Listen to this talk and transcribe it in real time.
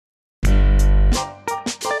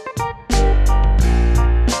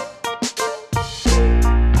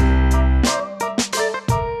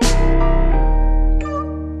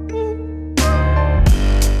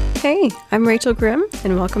I'm Rachel Grimm,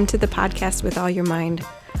 and welcome to the podcast With All Your Mind.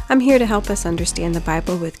 I'm here to help us understand the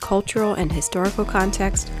Bible with cultural and historical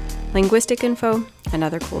context, linguistic info, and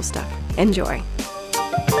other cool stuff. Enjoy.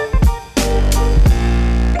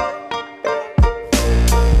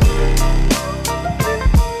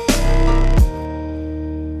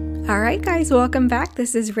 All right, guys, welcome back.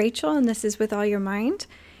 This is Rachel, and this is With All Your Mind.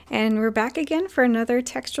 And we're back again for another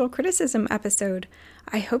textual criticism episode.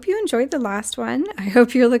 I hope you enjoyed the last one. I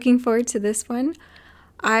hope you're looking forward to this one.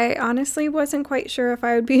 I honestly wasn't quite sure if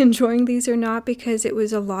I would be enjoying these or not because it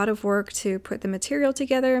was a lot of work to put the material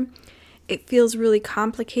together. It feels really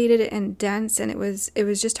complicated and dense, and it was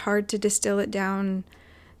just hard to distill it down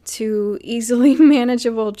to easily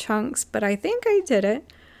manageable chunks, but I think I did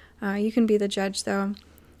it. You can be the judge, though.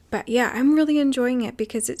 But yeah, I'm really enjoying it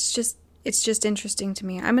because it's just interesting to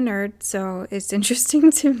me. I'm a nerd, so it's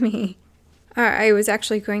interesting to me. I was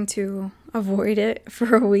actually going to avoid it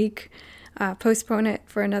for a week, postpone it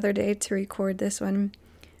for another day to record this one.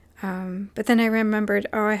 But then I remembered,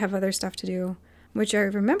 I have other stuff to do, which I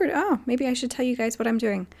remembered, maybe I should tell you guys what I'm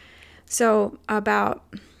doing. So about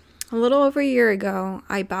a little over a year ago,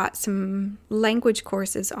 I bought some language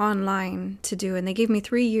courses online to do, and they gave me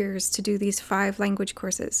 3 years to do these 5 language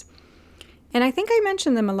courses. And I think I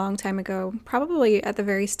mentioned them a long time ago, probably at the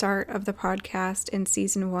very start of the podcast in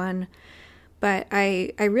season 1. But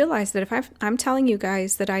I realized that if I'm telling you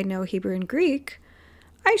guys that I know Hebrew and Greek,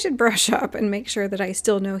 I should brush up and make sure that I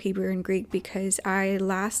still know Hebrew and Greek because I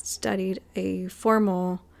last studied a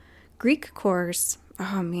formal Greek course.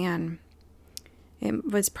 Oh man, it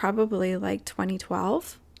was probably like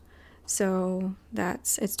 2012. So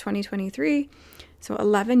it's 2023. So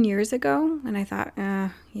 11 years ago, and I thought,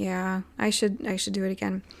 I should do it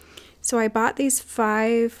again. So I bought these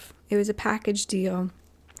 5, it was a package deal,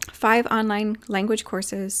 5 online language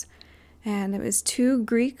courses, and it was 2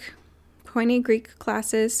 Koine Greek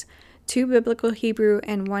classes, 2 Biblical Hebrew,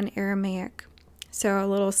 and 1 Aramaic. So a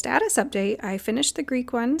little status update, I finished the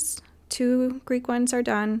Greek ones, 2 Greek ones are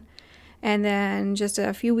done, and then just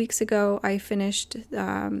a few weeks ago, I finished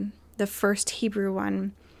the first Hebrew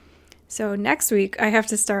one. So next week, I have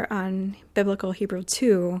to start on Biblical Hebrew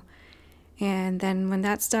 2, and then when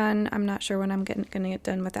that's done, I'm not sure when I'm going to get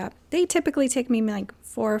done with that. They typically take me like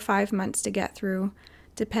 4 or 5 months to get through,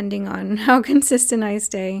 depending on how consistent I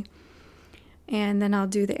stay, and then I'll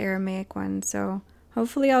do the Aramaic one. So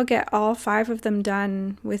hopefully I'll get all 5 of them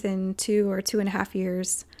done within 2 or 2.5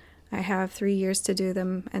 years. I have 3 years to do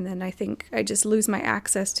them, and then I think I just lose my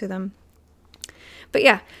access to them. But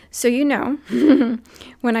yeah, so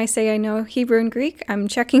when I say I know Hebrew and Greek, I'm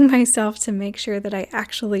checking myself to make sure that I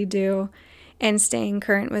actually do and staying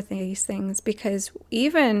current with these things, because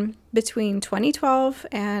even between 2012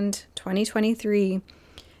 and 2023,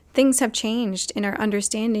 things have changed in our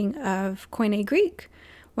understanding of Koine Greek.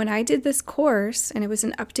 When I did this course, and it was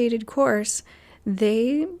an updated course,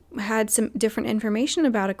 they had some different information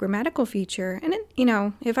about a grammatical feature. And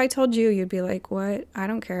if I told you, you'd be like, what? I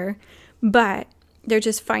don't care. But they're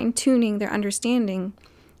just fine-tuning their understanding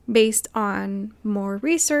based on more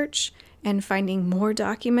research and finding more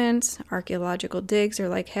documents. Archaeological digs are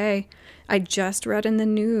like, hey, I just read in the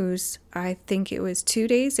news, I think it was 2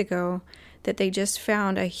 days ago, that they just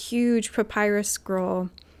found a huge papyrus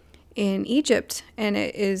scroll in Egypt, and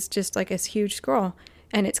it is just like a huge scroll,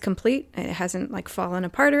 and it's complete. It hasn't fallen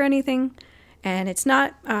apart or anything, and it's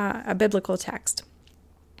not a biblical text.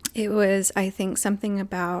 It was, I think, something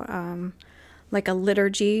about like a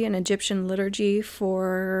liturgy, an Egyptian liturgy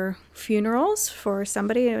for funerals for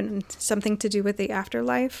somebody, and something to do with the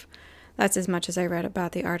afterlife. That's as much as I read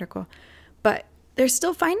about the article. But they're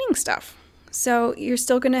still finding stuff. So you're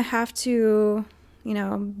still going to have to,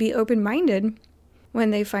 be open-minded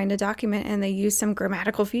when they find a document and they use some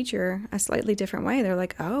grammatical feature a slightly different way. They're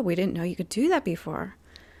like, oh, we didn't know you could do that before.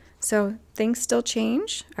 So things still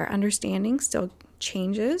change. Our understanding still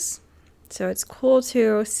changes. So it's cool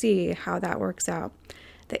to see how that works out.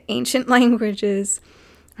 The ancient languages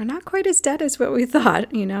are not quite as dead as what we thought,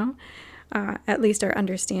 At least our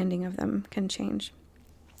understanding of them can change.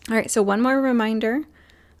 All right, so one more reminder.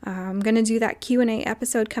 I'm going to do that Q&A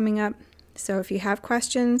episode coming up. So if you have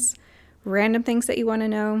questions, random things that you want to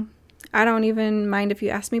know, I don't even mind if you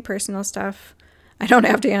ask me personal stuff. I don't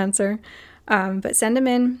have to answer. But send them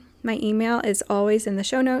in. My email is always in the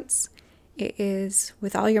show notes. It is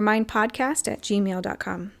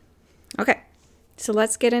withallyourmindpodcast@gmail.com. Okay, so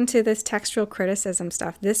let's get into this textual criticism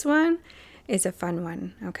stuff. This one is a fun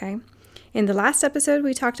one, okay? In the last episode,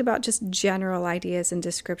 we talked about just general ideas and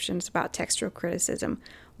descriptions about textual criticism.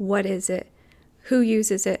 What is it? Who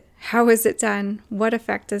uses it? How is it done? What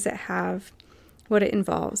effect does it have? What it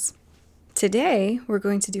involves? Today, we're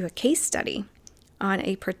going to do a case study on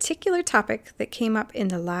a particular topic that came up in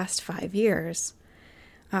the last 5 years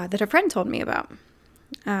that a friend told me about.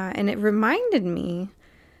 And it reminded me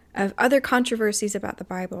of other controversies about the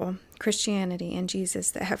Bible, Christianity, and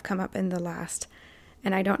Jesus that have come up in the last,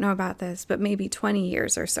 and I don't know about this, but maybe 20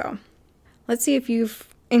 years or so. Let's see if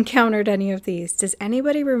you've encountered any of these. Does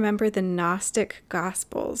anybody remember the Gnostic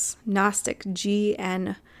Gospels? Gnostic,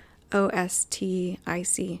 Gnostic,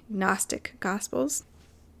 Gnostic Gospels.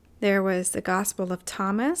 There was the Gospel of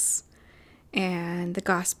Thomas and the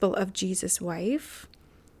Gospel of Jesus' wife.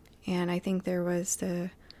 And I think there was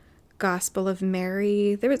the Gospel of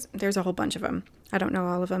Mary. There's a whole bunch of them. I don't know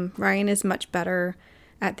all of them. Ryan is much better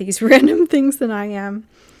at these random things than I am.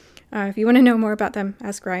 If you want to know more about them,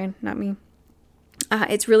 ask Ryan, not me.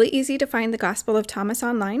 It's really easy to find the Gospel of Thomas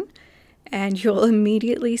online, and you'll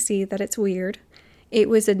immediately see that it's weird. It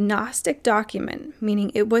was a Gnostic document,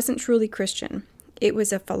 meaning it wasn't truly Christian. It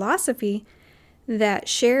was a philosophy that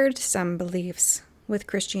shared some beliefs with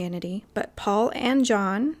Christianity, but Paul and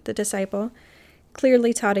John, the disciple,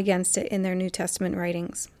 clearly taught against it in their New Testament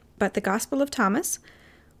writings. But the Gospel of Thomas,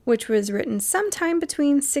 which was written sometime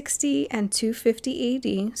between 60 and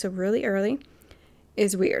 250 AD, so really early,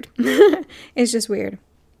 is weird. It's just weird.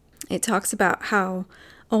 It talks about how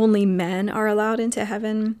only men are allowed into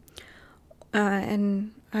heaven,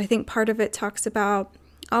 and I think part of it talks about,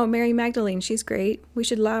 oh, Mary Magdalene, she's great, we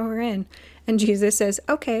should allow her in. And Jesus says,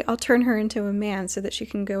 okay, I'll turn her into a man so that she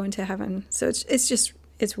can go into heaven. So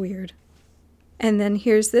it's weird. And then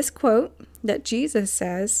here's this quote that Jesus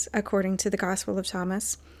says, according to the Gospel of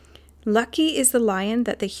Thomas: "Lucky is the lion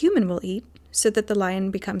that the human will eat, so that the lion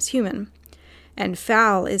becomes human. And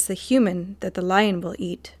foul is the human that the lion will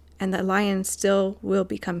eat, and the lion still will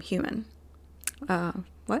become human."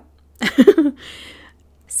 What?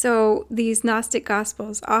 So these Gnostic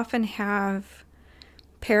Gospels often have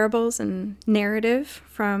parables and narrative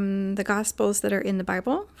from the Gospels that are in the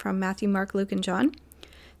Bible, from Matthew, Mark, Luke, and John,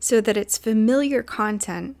 so that it's familiar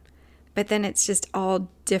content, but then it's just all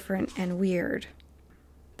different and weird.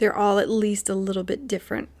 They're all at least a little bit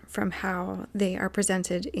different from how they are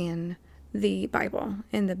presented in the Bible,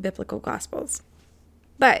 in the biblical Gospels.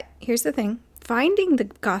 But here's the thing. Finding the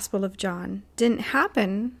Gospel of John didn't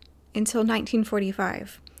happen until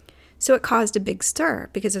 1945. So it caused a big stir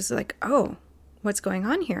because it's like, oh, what's going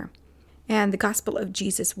on here? And the Gospel of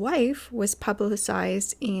Jesus' wife was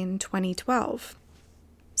publicized in 2012.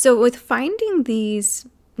 So with finding these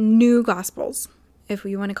new Gospels, if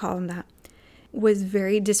we want to call them that, was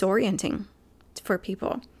very disorienting for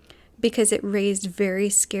people because it raised very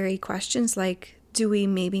scary questions like, do we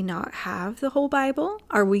maybe not have the whole Bible?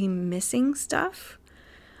 Are we missing stuff?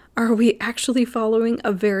 Are we actually following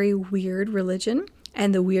a very weird religion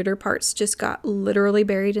and the weirder parts just got literally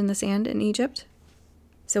buried in the sand in Egypt?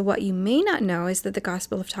 So what you may not know is that the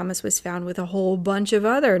Gospel of Thomas was found with a whole bunch of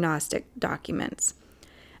other Gnostic documents,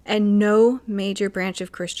 and no major branch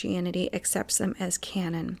of Christianity accepts them as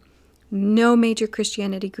canon. No major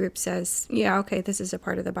Christianity group says, yeah, okay, this is a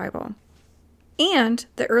part of the Bible. And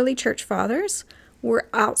the early church fathers were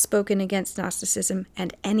outspoken against Gnosticism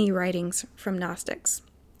and any writings from Gnostics.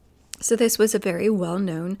 So this was a very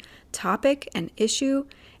well-known topic and issue,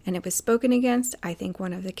 and it was spoken against. I think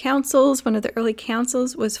one of the early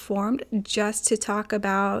councils was formed just to talk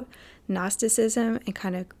about Gnosticism and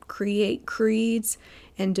kind of create creeds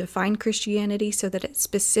and define Christianity so that it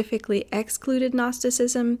specifically excluded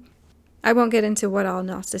Gnosticism. I won't get into what all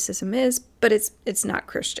Gnosticism is, but it's not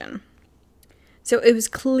Christian. So it was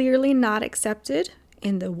clearly not accepted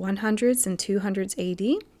in the 100s and 200s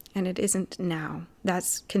AD, and it isn't now.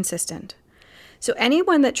 That's consistent. So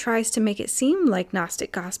anyone that tries to make it seem like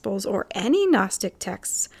Gnostic Gospels or any Gnostic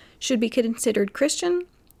texts should be considered Christian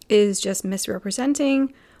is just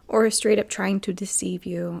misrepresenting or straight up trying to deceive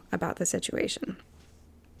you about the situation.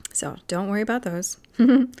 So don't worry about those.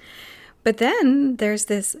 But then there's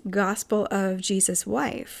this Gospel of Jesus'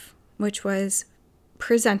 wife, which was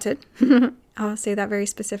presented, I'll say that very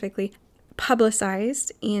specifically,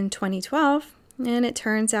 publicized in 2012, and it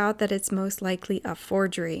turns out that it's most likely a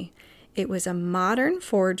forgery. It was a modern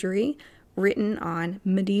forgery written on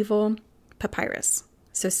medieval papyrus.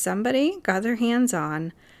 So somebody got their hands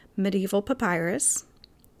on medieval papyrus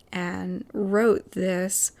and wrote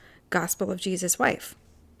this Gospel of Jesus' wife.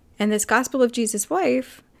 And this Gospel of Jesus'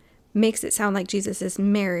 wife makes it sound like Jesus is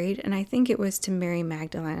married, and I think it was to Mary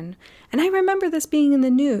Magdalene. And I remember this being in the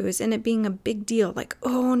news and it being a big deal, like,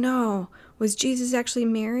 oh no, was Jesus actually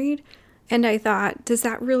married? And I thought, does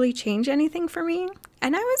that really change anything for me?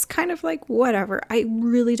 And I was kind of like, whatever, I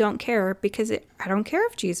really don't care, because I don't care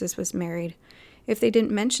if Jesus was married. If they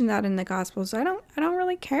didn't mention that in the Gospels, I don't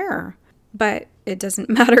really care. But it doesn't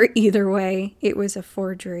matter either way. It was a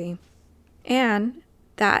forgery. And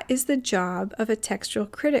that is the job of a textual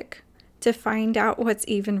critic, to find out what's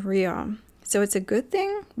even real. So it's a good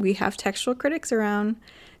thing we have textual critics around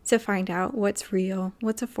to find out what's real,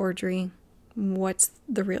 what's a forgery, what's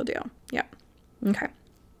the real deal. Yeah. Okay.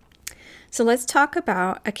 So let's talk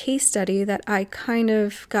about a case study that I kind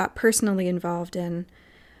of got personally involved in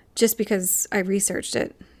just because I researched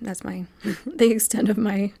it. That's the extent of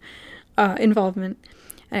my involvement.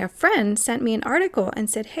 And a friend sent me an article and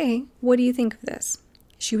said, hey, what do you think of this?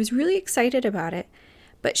 She was really excited about it,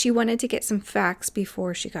 but she wanted to get some facts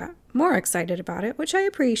before she got more excited about it, which I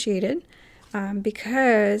appreciated,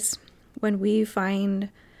 because when we find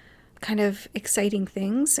kind of exciting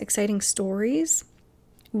things, exciting stories,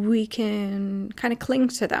 we can kind of cling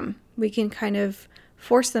to them. We can kind of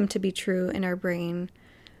force them to be true in our brain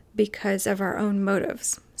because of our own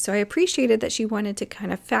motives. So I appreciated that she wanted to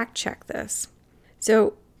kind of fact check this.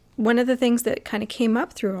 So one of the things that kind of came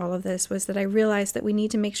up through all of this was that I realized that we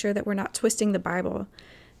need to make sure that we're not twisting the Bible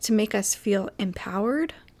to make us feel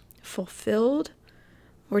empowered, fulfilled,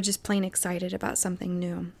 or just plain excited about something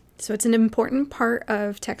new. So it's an important part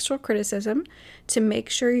of textual criticism to make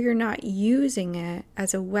sure you're not using it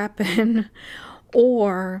as a weapon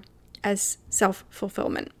or as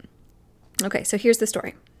self-fulfillment. Okay, so here's the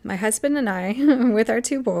story. My husband and I, with our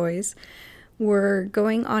 2 boys, were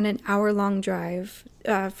going on an hour-long drive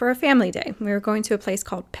for a family day. We were going to a place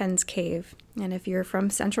called Penn's Cave. And if you're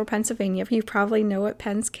from central Pennsylvania, you probably know what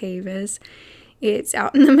Penn's Cave is. It's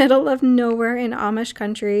out in the middle of nowhere in Amish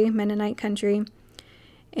country, Mennonite country.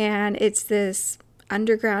 And it's this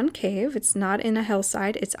underground cave. It's not in a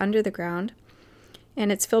hillside. It's under the ground.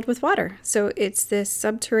 And it's filled with water. So it's this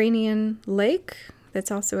subterranean lake that's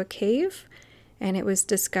also a cave. And it was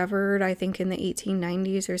discovered, I think, in the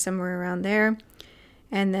 1890s or somewhere around there.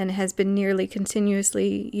 And then has been nearly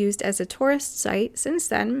continuously used as a tourist site since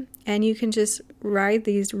then. And you can just ride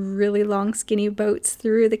these really long, skinny boats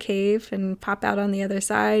through the cave and pop out on the other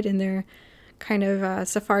side in their kind of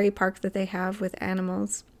safari park that they have with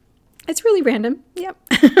animals. It's really random. Yep.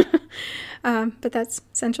 But that's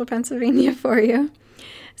central Pennsylvania for you.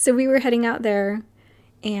 So we were heading out there,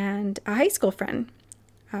 and a high school friend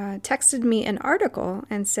texted me an article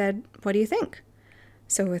and said, what do you think?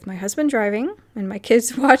 So with my husband driving and my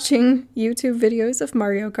kids watching YouTube videos of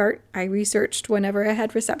Mario Kart, I researched whenever I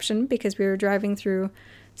had reception because we were driving through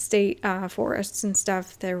state forests and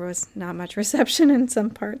stuff. There was not much reception in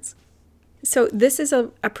some parts. So this is a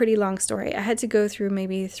pretty long story. I had to go through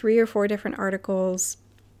maybe 3 or 4 different articles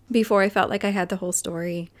before I felt like I had the whole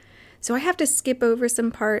story. So I have to skip over some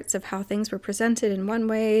parts of how things were presented in one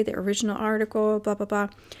way, the original article, blah, blah, blah.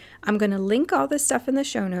 I'm going to link all this stuff in the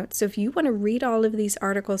show notes. So if you want to read all of these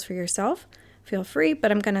articles for yourself, feel free,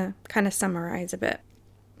 but I'm going to kind of summarize a bit.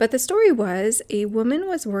 But the story was a woman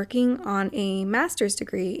was working on a master's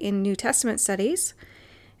degree in New Testament studies,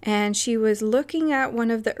 and she was looking at one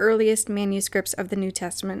of the earliest manuscripts of the New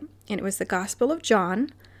Testament, and it was the Gospel of John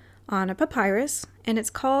on a papyrus, and it's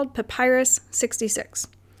called Papyrus 66.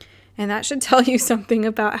 And that should tell you something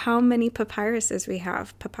about how many papyruses we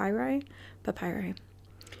have. Papyri.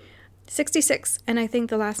 66, and I think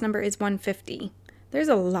the last number is 150. There's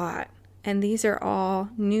a lot, and these are all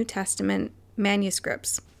New Testament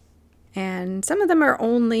manuscripts. And some of them are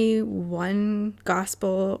only one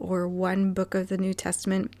gospel or one book of the New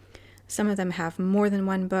Testament. Some of them have more than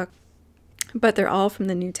one book, but they're all from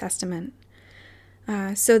the New Testament.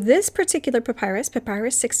 So this particular papyrus,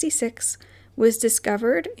 Papyrus 66, was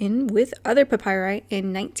discovered with other papyri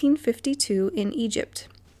in 1952 in Egypt.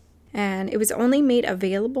 And it was only made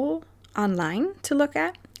available online to look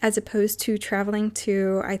at, as opposed to traveling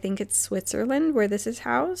to, I think it's Switzerland, where this is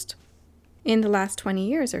housed, in the last 20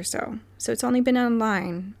 years or so. So it's only been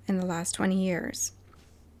online in the last 20 years.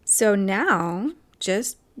 So now,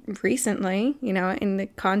 just recently, in the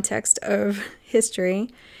context of history,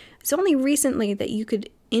 it's only recently that you could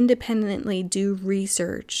independently do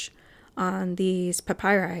research on these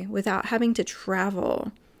papyri without having to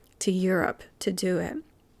travel to Europe to do it.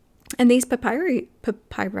 And these papyri,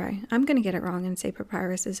 I'm going to get it wrong and say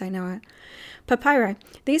papyruses, I know it. Papyri.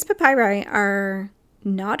 These papyri are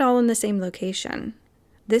not all in the same location.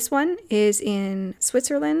 This one is in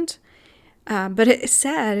Switzerland, but it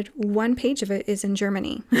said one page of it is in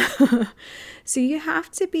Germany. So you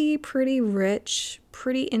have to be pretty rich,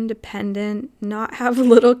 pretty independent, not have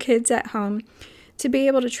little kids at home to be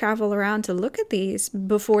able to travel around to look at these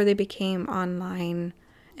before they became online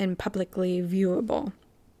and publicly viewable.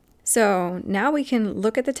 So now we can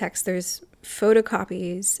look at the text. There's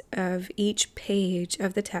photocopies of each page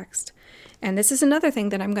of the text. And this is another thing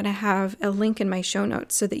that I'm going to have a link in my show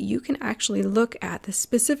notes so that you can actually look at the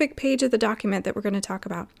specific page of the document that we're going to talk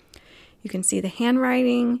about. You can see the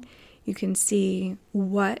handwriting. You can see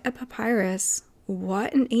what a papyrus,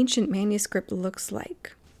 what an ancient manuscript looks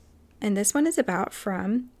like. And this one is about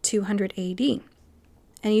from 200 AD.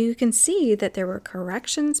 And you can see that there were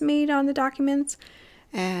corrections made on the documents.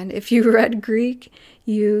 And if you read Greek,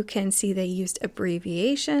 you can see they used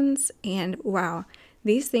abbreviations. And wow,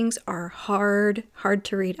 these things are hard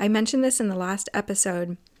to read. I mentioned this in the last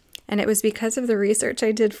episode, and it was because of the research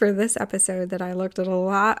I did for this episode that I looked at a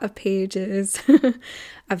lot of pages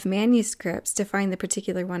of manuscripts to find the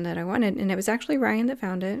particular one that I wanted. And it was actually Ryan that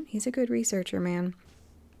found it. He's a good researcher, man.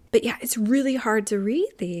 But yeah, it's really hard to read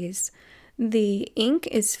these. The ink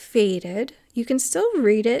is faded. You can still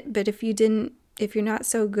read it, but if you're not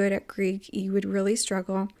so good at Greek, you would really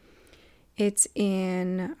struggle. It's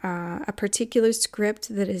in a particular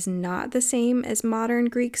script that is not the same as modern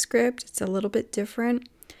Greek script. It's a little bit different.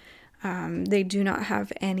 They do not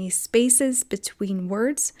have any spaces between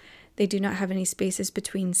words. They do not have any spaces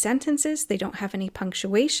between sentences. They don't have any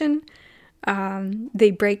punctuation. They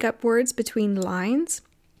break up words between lines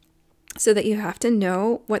so that you have to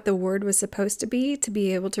know what the word was supposed to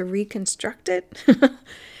be able to reconstruct it.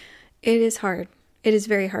 It is hard. It is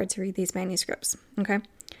very hard to read these manuscripts, okay?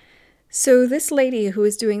 So this lady who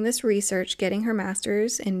was doing this research, getting her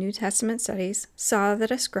master's in New Testament studies, saw that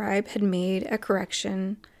a scribe had made a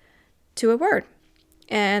correction to a word.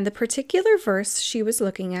 And the particular verse she was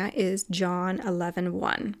looking at is John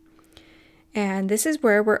 11:1. And this is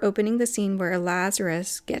where we're opening the scene where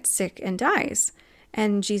Lazarus gets sick and dies,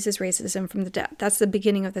 and Jesus raises him from the dead. That's the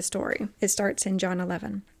beginning of the story. It starts in John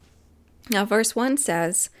 11. Now, verse 1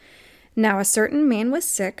 says, "Now a certain man was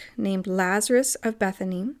sick, named Lazarus of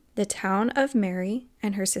Bethany, the town of Mary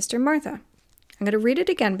and her sister Martha." I'm going to read it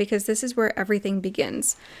again because this is where everything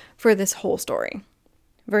begins for this whole story.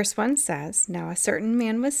 Verse 1 says, "Now a certain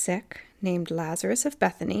man was sick, named Lazarus of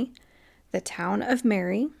Bethany, the town of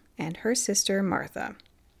Mary and her sister Martha."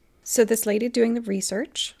 So this lady doing the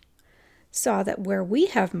research saw that where we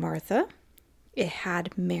have Martha, it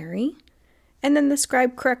had Mary, and then the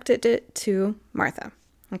scribe corrected it to Martha.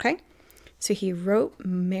 Okay? So he wrote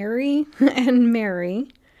Mary and Mary,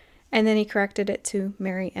 and then he corrected it to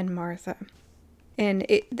Mary and Martha. And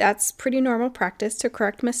that's pretty normal practice to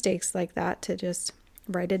correct mistakes like that, to just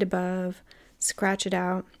write it above, scratch it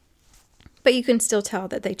out. But you can still tell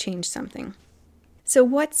that they changed something. So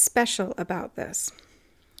what's special about this?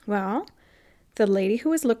 Well, the lady who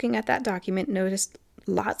was looking at that document noticed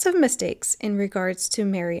lots of mistakes in regards to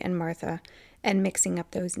Mary and Martha and mixing up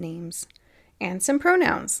those names, and some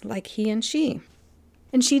pronouns like he and she.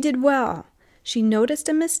 And she did well. She noticed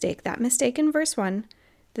a mistake, that mistake in verse 1,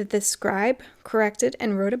 that the scribe corrected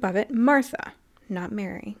and wrote above it Martha, not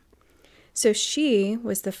Mary. So she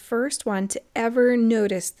was the first one to ever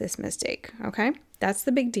notice this mistake, okay? That's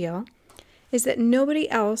the big deal, is that nobody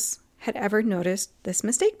else had ever noticed this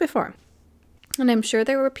mistake before. And I'm sure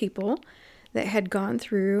there were people that had gone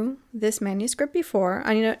through this manuscript before.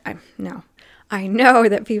 I know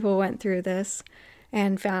that people went through this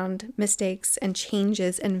and found mistakes and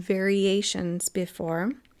changes and variations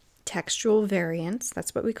before. Textual variants,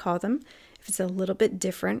 that's what we call them, if it's a little bit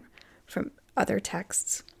different from other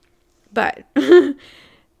texts. But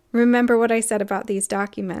remember what I said about these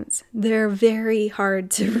documents. They're very hard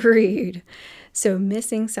to read. So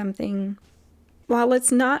missing something, while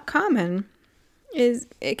it's not common,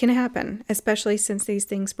 it can happen, especially since these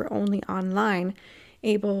things were only online,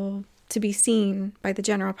 able to be seen by the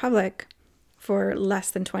general public for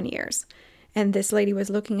less than 20 years. And this lady was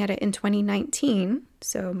looking at it in 2019,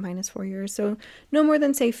 so minus 4 years, so no more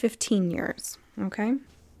than, say, 15 years, okay?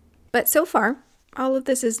 But so far, all of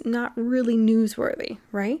this is not really newsworthy,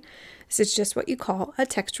 right? This is just what you call a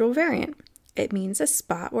textual variant. It means a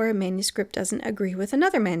spot where a manuscript doesn't agree with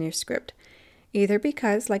another manuscript, either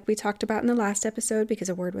because, like we talked about in the last episode, because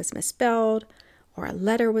a word was misspelled, or a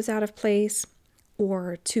letter was out of place,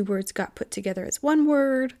 or two words got put together as one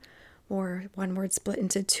word, or one word split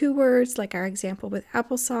into two words, like our example with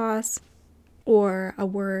applesauce, or a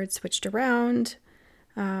word switched around,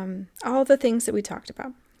 all the things that we talked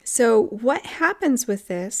about. So what happens with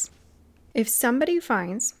this, if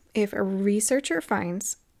a researcher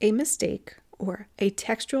finds a mistake or a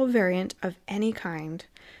textual variant of any kind,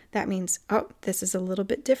 that means, oh, this is a little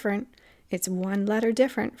bit different. It's one letter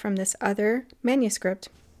different from this other manuscript.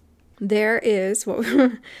 There is what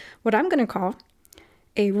I'm going to call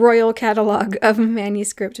a royal catalog of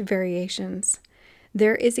manuscript variations.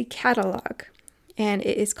 there is a catalog, and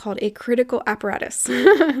it is called a critical apparatus,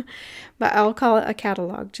 but I'll call it a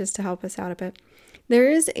catalog just to help us out a bit. There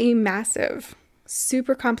is a massive,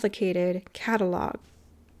 super complicated catalog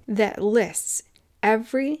that lists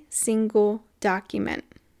every single document,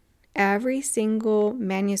 every single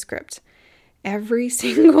manuscript, every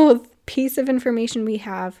single piece of information we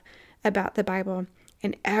have about the Bible,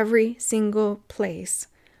 and every single place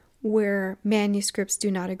where manuscripts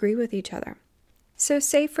do not agree with each other. So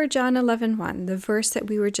say for John 11:1, the verse that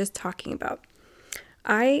we were just talking about,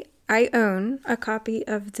 I own a copy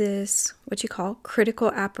of this, what you call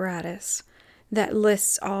critical apparatus, that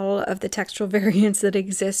lists all of the textual variants that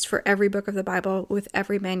exist for every book of the Bible with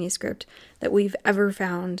every manuscript that we've ever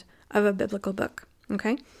found of a biblical book.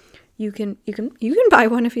 Okay? You can buy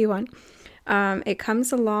one if you want. It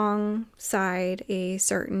comes alongside a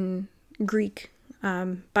certain Greek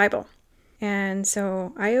Bible. And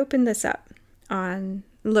so I opened this up on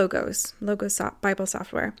Logos Bible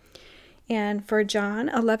software. And for John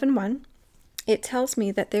 11:1, it tells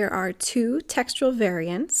me that there are 2 textual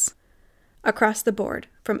variants across the board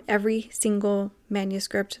from every single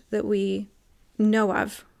manuscript that we know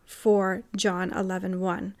of for John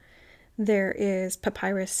 11:1. There is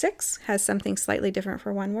Papyrus 6, has something slightly different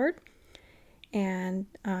for one word, and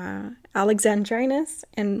Alexandrinus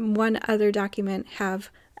and one other document have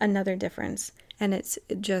another difference, and it's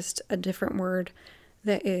just a different word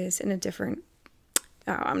that is in a different,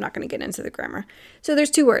 I'm not going to get into the grammar. So there's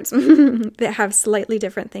 2 words that have slightly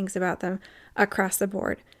different things about them across the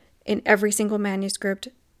board. In every single manuscript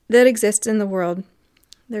that exists in the world,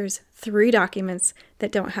 there's 3 documents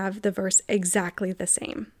that don't have the verse exactly the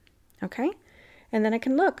same. Okay? And then I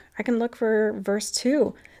can look for verse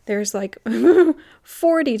 2. There's like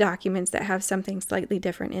 40 documents that have something slightly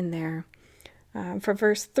different in there. For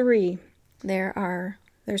verse 3,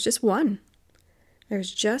 there's just one.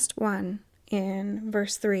 There's just one in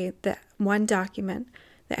verse 3, that one document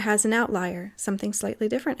that has an outlier, something slightly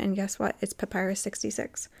different. And guess what? It's Papyrus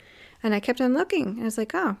 66. And I kept on looking, and I was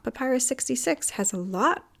like, oh, Papyrus 66 has a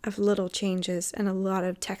lot of little changes and a lot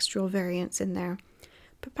of textual variants in there.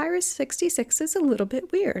 Papyrus 66 is a little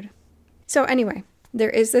bit weird. So anyway, there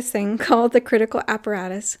is this thing called the critical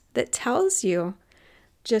apparatus that tells you,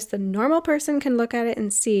 just the normal person can look at it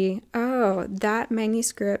and see, oh, that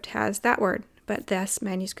manuscript has that word, but this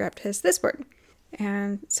manuscript has this word,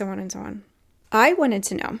 and so on and so on. I wanted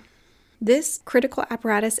to know, this critical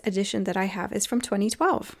apparatus edition that I have is from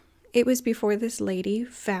 2012. It was before this lady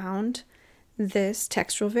found this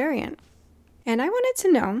textual variant. And I wanted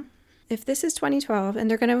to know if this is 2012 and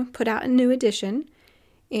they're going to put out a new edition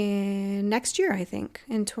in next year, I think,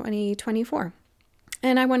 in 2024.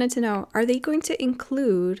 And I wanted to know, are they going to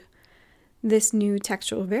include this new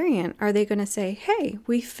textual variant? Are they going to say, hey,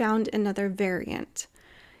 we found another variant?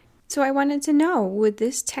 So I wanted to know, would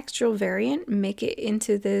this textual variant make it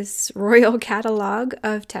into this royal catalog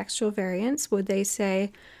of textual variants? Would they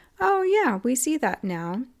say, oh yeah, we see that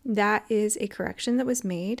now. That is a correction that was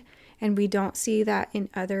made, and we don't see that in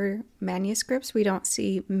other manuscripts. We don't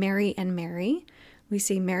see Mary and Mary. We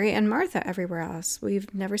see Mary and Martha everywhere else.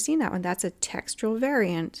 We've never seen that one. That's a textual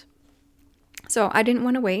variant. So I didn't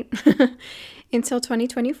want to wait until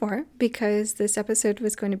 2024 because this episode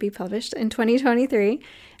was going to be published in 2023.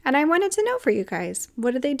 And I wanted to know for you guys,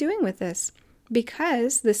 what are they doing with this?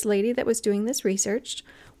 Because this lady that was doing this research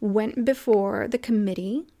went before the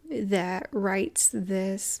committee that writes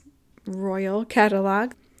this royal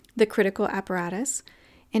catalog, the critical apparatus,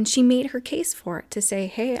 and she made her case for it to say,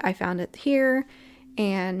 hey, I found it here,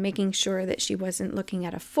 and making sure that she wasn't looking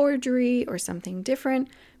at a forgery or something different,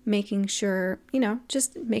 making sure,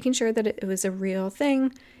 just making sure that it was a real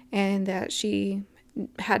thing and that she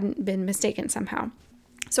hadn't been mistaken somehow.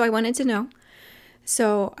 So I wanted to know.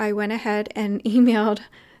 So I went ahead and emailed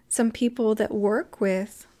some people that work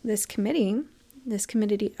with this committee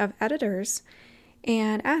of editors,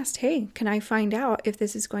 and asked, hey, can I find out if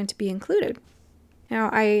this is going to be included? Now,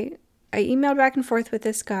 I emailed back and forth with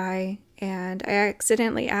this guy, and I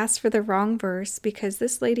accidentally asked for the wrong verse because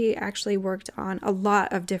this lady actually worked on a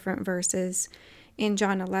lot of different verses in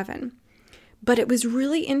John 11. But it was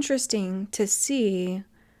really interesting to see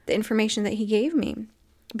the information that he gave me,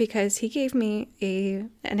 because he gave me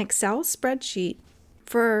an Excel spreadsheet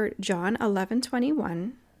for John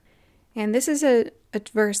 11:21. And this is a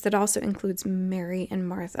verse that also includes Mary and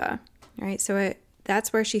Martha, right? So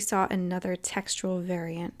that's where she saw another textual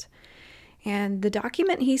variant. And the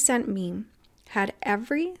document he sent me had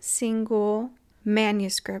every single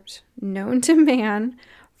manuscript known to man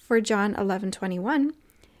for John 11:21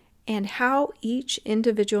 and how each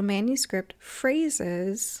individual manuscript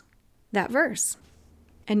phrases that verse.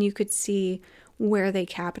 and you could see where they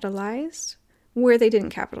capitalized, where they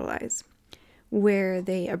didn't capitalize, where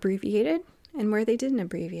they abbreviated, and where they didn't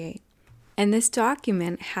abbreviate. And this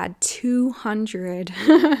document had 200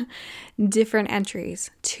 different entries,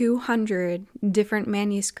 200 different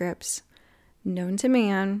manuscripts known to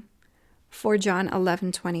man for John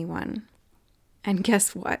 11:21. And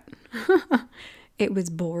guess what? It was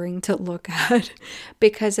boring to look at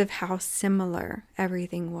because of how similar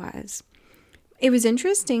everything was. It was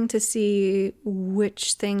interesting to see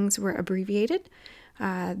which things were abbreviated.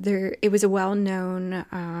 It was a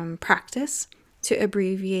well-known practice to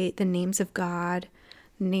abbreviate the names of God,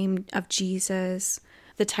 name of Jesus,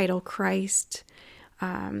 the title Christ,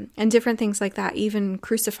 and different things like that. Even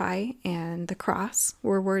crucify and the cross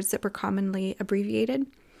were words that were commonly abbreviated.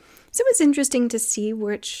 So it was interesting to see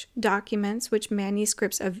which documents, which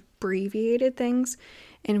manuscripts abbreviated things,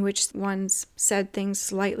 and which ones said things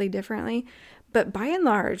slightly differently. But by and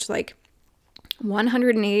large, like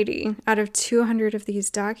 180 out of 200 of these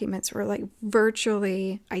documents were like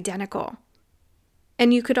virtually identical.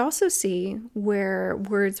 And you could also see where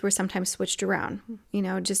words were sometimes switched around,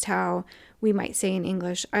 just how we might say in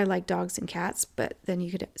English, I like dogs and cats, but then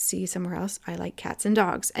you could see somewhere else, I like cats and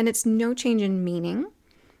dogs. And it's no change in meaning.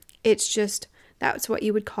 It's just, that's what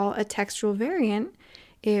you would call a textual variant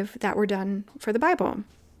if that were done for the Bible.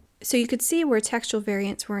 So you could see where textual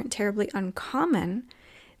variants weren't terribly uncommon.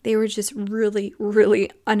 They were just really,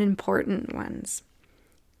 really unimportant ones.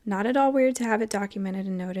 Not at all weird to have it documented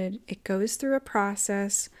and noted. It goes through a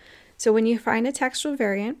process. So when you find a textual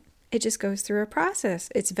variant, it just goes through a process.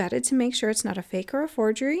 It's vetted to make sure it's not a fake or a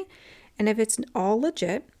forgery. And if it's all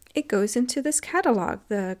legit, it goes into this catalog,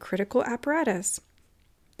 the critical apparatus.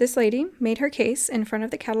 This lady made her case in front of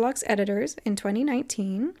the catalog's editors in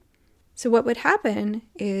 2019. So what would happen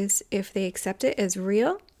is if they accept it as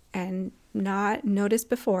real and not noticed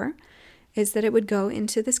before, is that it would go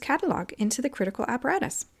into this catalog, into the critical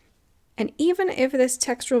apparatus. And even if this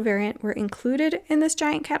textual variant were included in this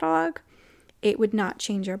giant catalog, it would not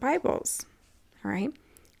change our Bibles. All right?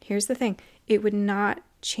 Here's the thing. It would not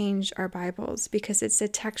change our Bibles because it's a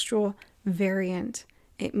textual variant.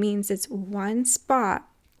 It means it's one spot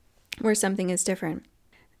where something is different.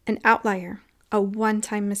 An outlier, a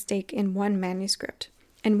one-time mistake in one manuscript.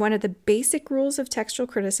 And one of the basic rules of textual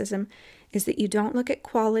criticism is that you don't look at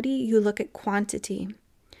quality, you look at quantity.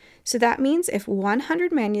 So that means if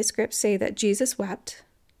 100 manuscripts say that Jesus wept,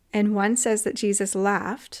 and one says that Jesus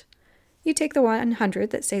laughed, you take the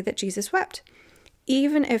 100 that say that Jesus wept.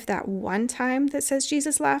 Even if that one time that says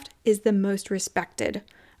Jesus laughed is the most respected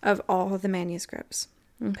of all the manuscripts.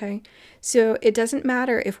 Okay? So it doesn't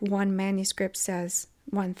matter if one manuscript says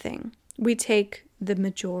one thing. We take the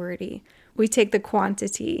majority. We take the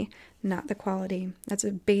quantity, not the quality. That's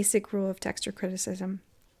a basic rule of textual criticism.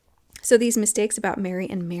 So these mistakes about Mary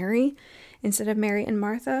and Mary instead of Mary and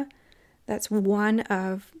Martha, that's one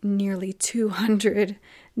of nearly 200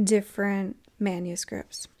 different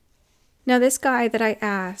manuscripts. Now, this guy that I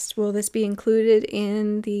asked, will this be included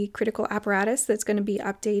in the critical apparatus that's going to be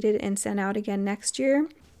updated and sent out again next year?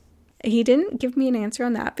 He didn't give me an answer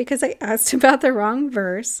on that because I asked about the wrong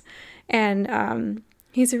verse. And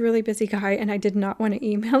he's a really busy guy, and I did not want to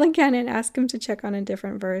email again and ask him to check on a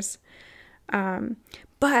different verse.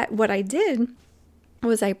 But what I did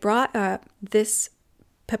was I brought up this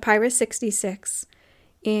Papyrus 66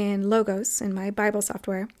 in Logos, in my Bible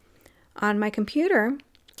software, on my computer,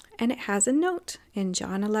 and it has a note in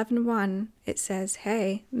John 11:1. It says,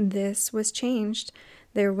 hey, this was changed.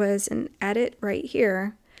 There was an edit right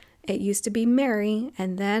here. It used to be Mary,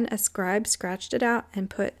 and then a scribe scratched it out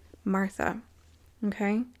and put Martha.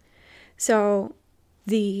 Okay? So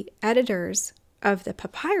the editors of the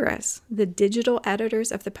papyrus, the digital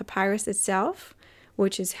editors of the papyrus itself,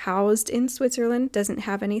 which is housed in Switzerland, doesn't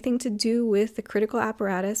have anything to do with the critical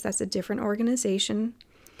apparatus. That's a different organization.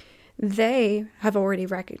 They have already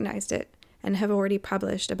recognized it and have already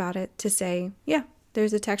published about it to say, yeah,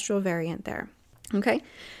 there's a textual variant there. Okay?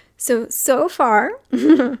 So far,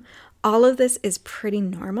 all of this is pretty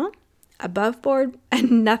normal, above board,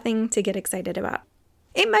 and nothing to get excited about.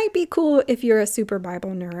 It might be cool if you're a super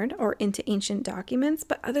Bible nerd or into ancient documents,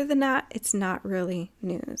 but other than that, it's not really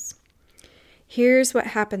news. Here's what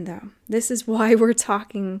happened though. This is why we're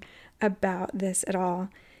talking about this at all,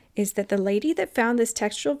 is that the lady that found this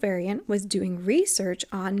textual variant was doing research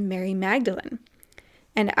on Mary Magdalene.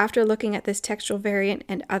 And after looking at this textual variant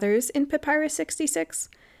and others in Papyrus 66,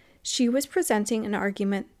 she was presenting an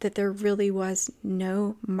argument that there really was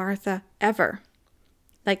no Martha ever.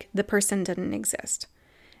 Like the person didn't exist.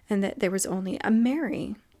 And that there was only a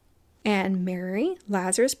Mary. And Mary,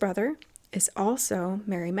 Lazarus' brother, is also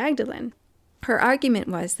Mary Magdalene. Her argument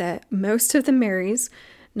was that most of the Marys,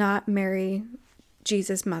 not Mary,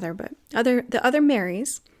 Jesus' mother, but the other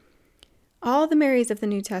Marys, all the Marys of the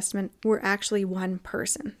New Testament were actually one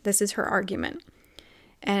person. This is her argument.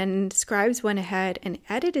 And scribes went ahead and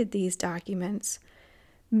edited these documents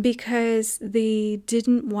because they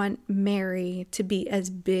didn't want Mary to be as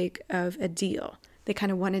big of a deal. They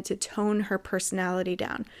kind of wanted to tone her personality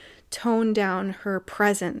down, tone down her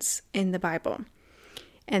presence in the Bible.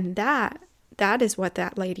 And that is what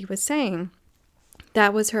that lady was saying.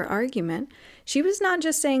 That was her argument. She was not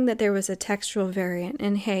just saying that there was a textual variant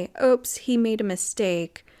and, hey, oops, he made a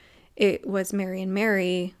mistake. It was Mary and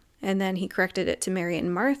Mary, and then he corrected it to Mary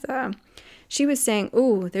and Martha. She was saying,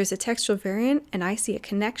 oh, there's a textual variant, and I see a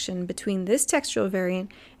connection between this textual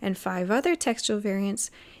variant and 5 other textual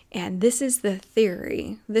variants, and this is the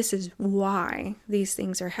theory. This is why these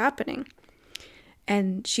things are happening.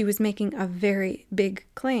 And she was making a very big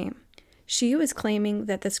claim. She was claiming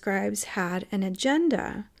that the scribes had an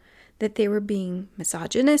agenda, that they were being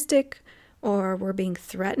misogynistic or were being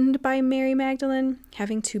threatened by Mary Magdalene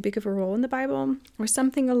having too big of a role in the Bible or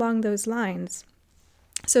something along those lines.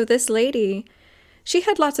 So this lady, she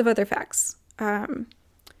had lots of other facts.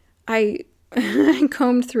 I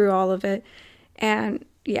combed through all of it, and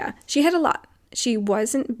yeah, she had a lot. She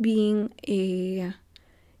wasn't being a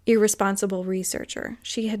irresponsible researcher.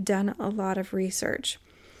 She had done a lot of research.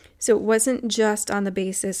 So it wasn't just on the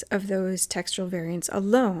basis of those textual variants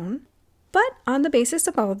alone, but on the basis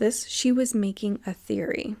of all this, she was making a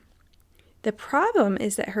theory. The problem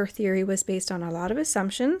is that her theory was based on a lot of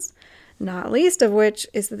assumptions, not least of which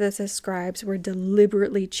is that the scribes were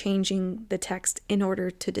deliberately changing the text in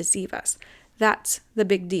order to deceive us. That's the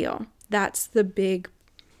big deal. That's the big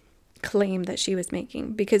claim that she was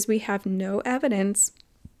making, because we have no evidence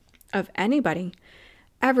of anybody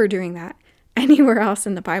ever doing that anywhere else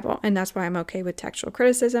in the Bible. And that's why I'm okay with textual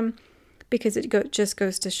criticism, because it just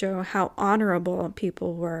goes to show how honorable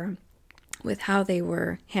people were with how they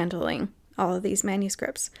were handling all of these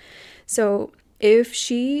manuscripts. So if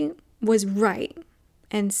she was right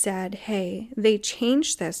and said, hey, they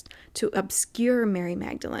changed this to obscure Mary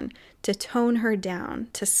Magdalene, to tone her down,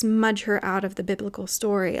 to smudge her out of the biblical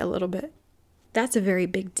story a little bit, that's a very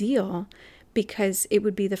big deal, because it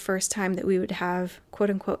would be the first time that we would have, quote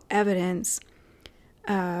unquote, evidence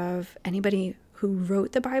of anybody who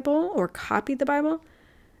wrote the Bible or copied the Bible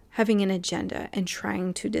having an agenda and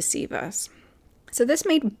trying to deceive us. So this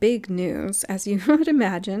made big news, as you would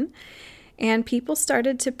imagine, and people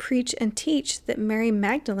started to preach and teach that Mary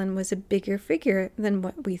Magdalene was a bigger figure than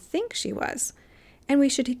what we think she was, and we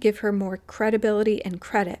should give her more credibility and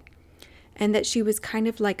credit, and that she was kind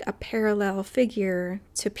of like a parallel figure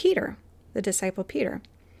to Peter, the disciple Peter.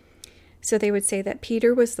 So they would say that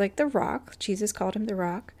Peter was like the rock, Jesus called him the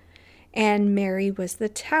rock, and Mary was the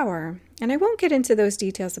tower. And I won't get into those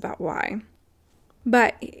details about why.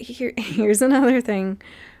 But here's another thing.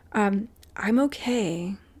 I'm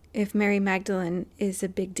okay if Mary Magdalene is a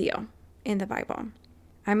big deal in the Bible.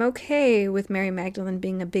 I'm okay with Mary Magdalene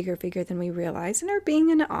being a bigger figure than we realize, and her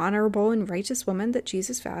being an honorable and righteous woman that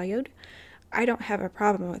Jesus valued. I don't have a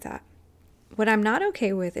problem with that. What I'm not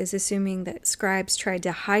okay with is assuming that scribes tried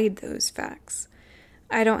to hide those facts.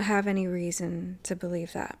 I don't have any reason to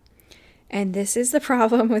believe that. And this is the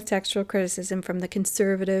problem with textual criticism from the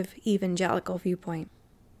conservative evangelical viewpoint.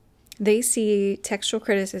 They see textual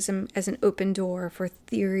criticism as an open door for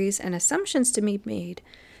theories and assumptions to be made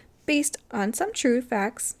based on some true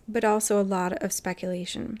facts, but also a lot of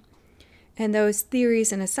speculation. And those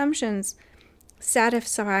theories and assumptions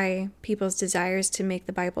satisfy people's desires to make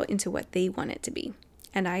the Bible into what they want it to be.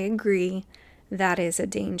 And I agree, that is a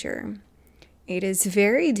danger. It is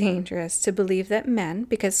very dangerous to believe that men,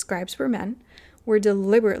 because scribes were men, were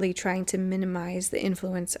deliberately trying to minimize the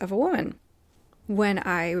influence of a woman. When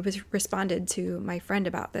I responded to my friend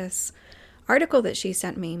about this article that she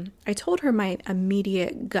sent me, I told her my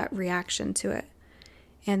immediate gut reaction to it.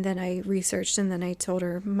 And then I researched, and then I told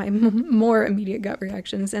her my more immediate gut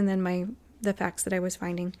reactions, and then the facts that I was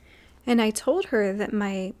finding. And I told her that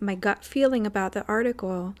my gut feeling about the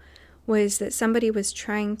article was that somebody was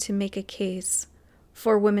trying to make a case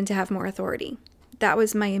for women to have more authority. That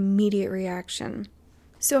was my immediate reaction.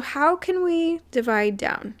 So how can we divide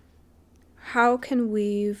down? How can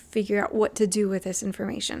we figure out what to do with this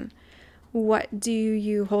information? What do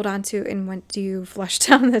you hold on to and what do you flush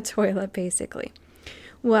down the toilet, basically?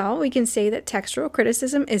 Well, we can say that textual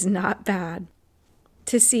criticism is not bad.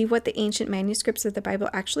 To see what the ancient manuscripts of the Bible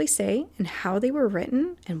actually say and how they were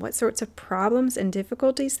written and what sorts of problems and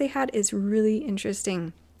difficulties they had is really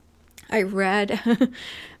interesting. I read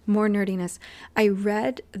more nerdiness. I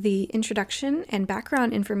read the introduction and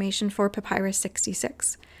background information for Papyrus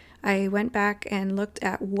 66. I went back and looked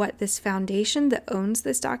at what this foundation that owns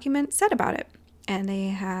this document said about it. And they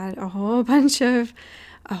had a whole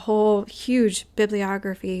huge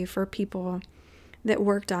bibliography for people that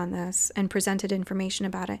worked on this and presented information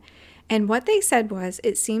about it. And what they said was,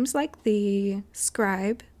 it seems like the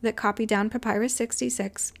scribe that copied down Papyrus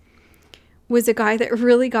 66 was a guy that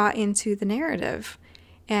really got into the narrative.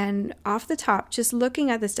 And off the top, just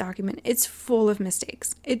looking at this document, it's full of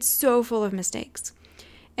mistakes. It's so full of mistakes.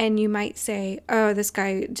 And you might say, oh, this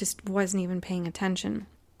guy just wasn't even paying attention.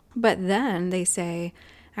 But then they say,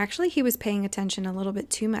 actually, he was paying attention a little bit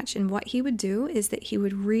too much. And what he would do is that he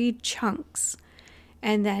would read chunks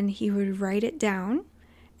and then he would write it down.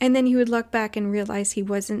 And then he would look back and realize he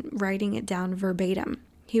wasn't writing it down verbatim.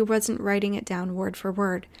 He wasn't writing it down word for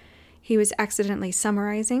word. He was accidentally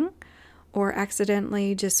summarizing or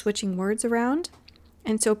accidentally just switching words around.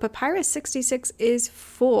 And so Papyrus 66 is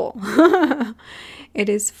full. It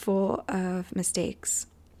is full of mistakes.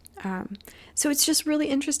 So it's just really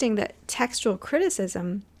interesting that textual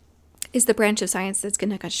criticism is the branch of science that's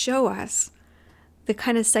going to show us the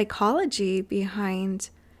kind of psychology behind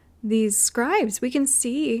these scribes. We can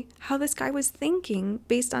see how this guy was thinking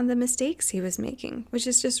based on the mistakes he was making, which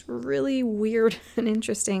is just really weird and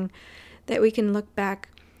interesting that we can look back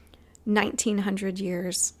 1900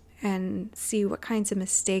 years and see what kinds of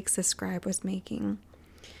mistakes the scribe was making.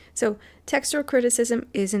 So textual criticism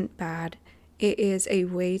isn't bad. It is a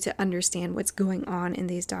way to understand what's going on in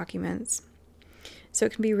these documents. So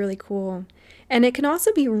it can be really cool. And it can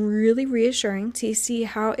also be really reassuring to see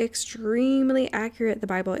how extremely accurate the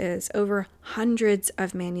Bible is over hundreds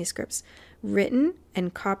of manuscripts, written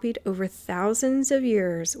and copied over thousands of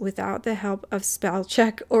years without the help of spell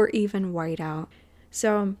check or even whiteout.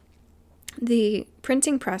 So the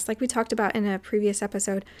printing press, like we talked about in a previous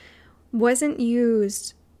episode, wasn't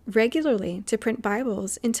used regularly to print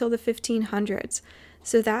Bibles until the 1500s.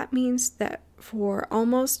 So that means that for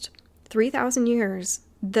almost 3,000 years,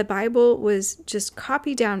 the Bible was just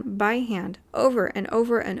copied down by hand over and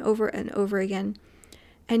over and over and over again.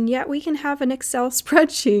 And yet we can have an Excel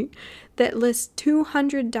spreadsheet that lists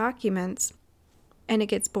 200 documents, and it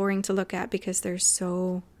gets boring to look at because they're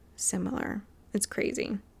so similar. It's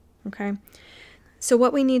crazy. Okay? So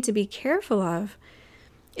what we need to be careful of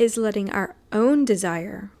is letting our own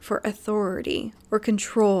desire for authority or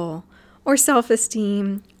control or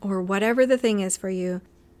self-esteem or whatever the thing is for you,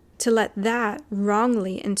 to let that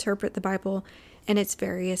wrongly interpret the Bible and its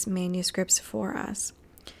various manuscripts for us.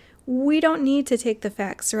 We don't need to take the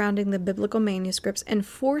facts surrounding the biblical manuscripts and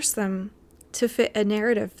force them to fit a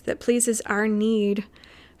narrative that pleases our need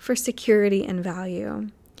for security and value.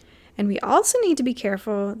 And we also need to be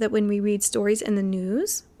careful that when we read stories in the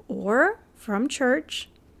news or from church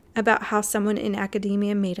about how someone in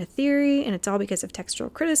academia made a theory and it's all because of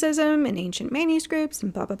textual criticism and ancient manuscripts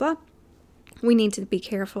and blah, blah, blah, we need to be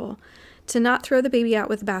careful to not throw the baby out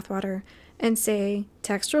with the bathwater and say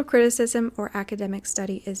textual criticism or academic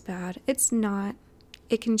study is bad. It's not.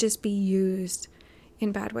 It can just be used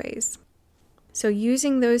in bad ways. So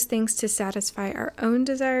using those things to satisfy our own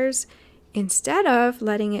desires instead of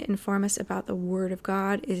letting it inform us about the Word of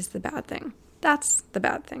God is the bad thing. That's the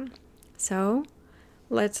bad thing. So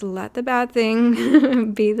let's let the bad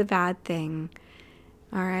thing be the bad thing.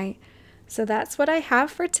 All right. So that's what I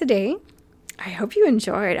have for today. I hope you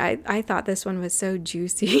enjoyed. I thought this one was so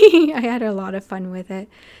juicy. I had a lot of fun with it.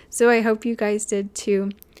 So I hope you guys did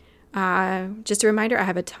too. Just a reminder, I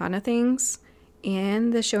have a ton of things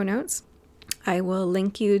in the show notes. I will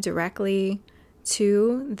link you directly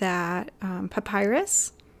to that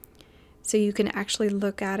papyrus so you can actually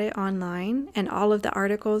look at it online, and all of the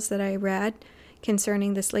articles that I read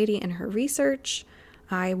concerning this lady and her research.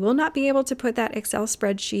 I will not be able to put that Excel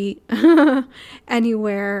spreadsheet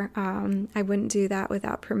anywhere. I wouldn't do that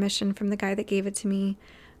without permission from the guy that gave it to me.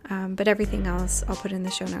 But everything else I'll put in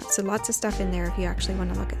the show notes. So lots of stuff in there if you actually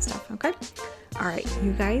want to look at stuff, okay? All right,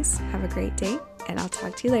 you guys have a great day, and I'll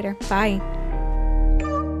talk to you later. Bye.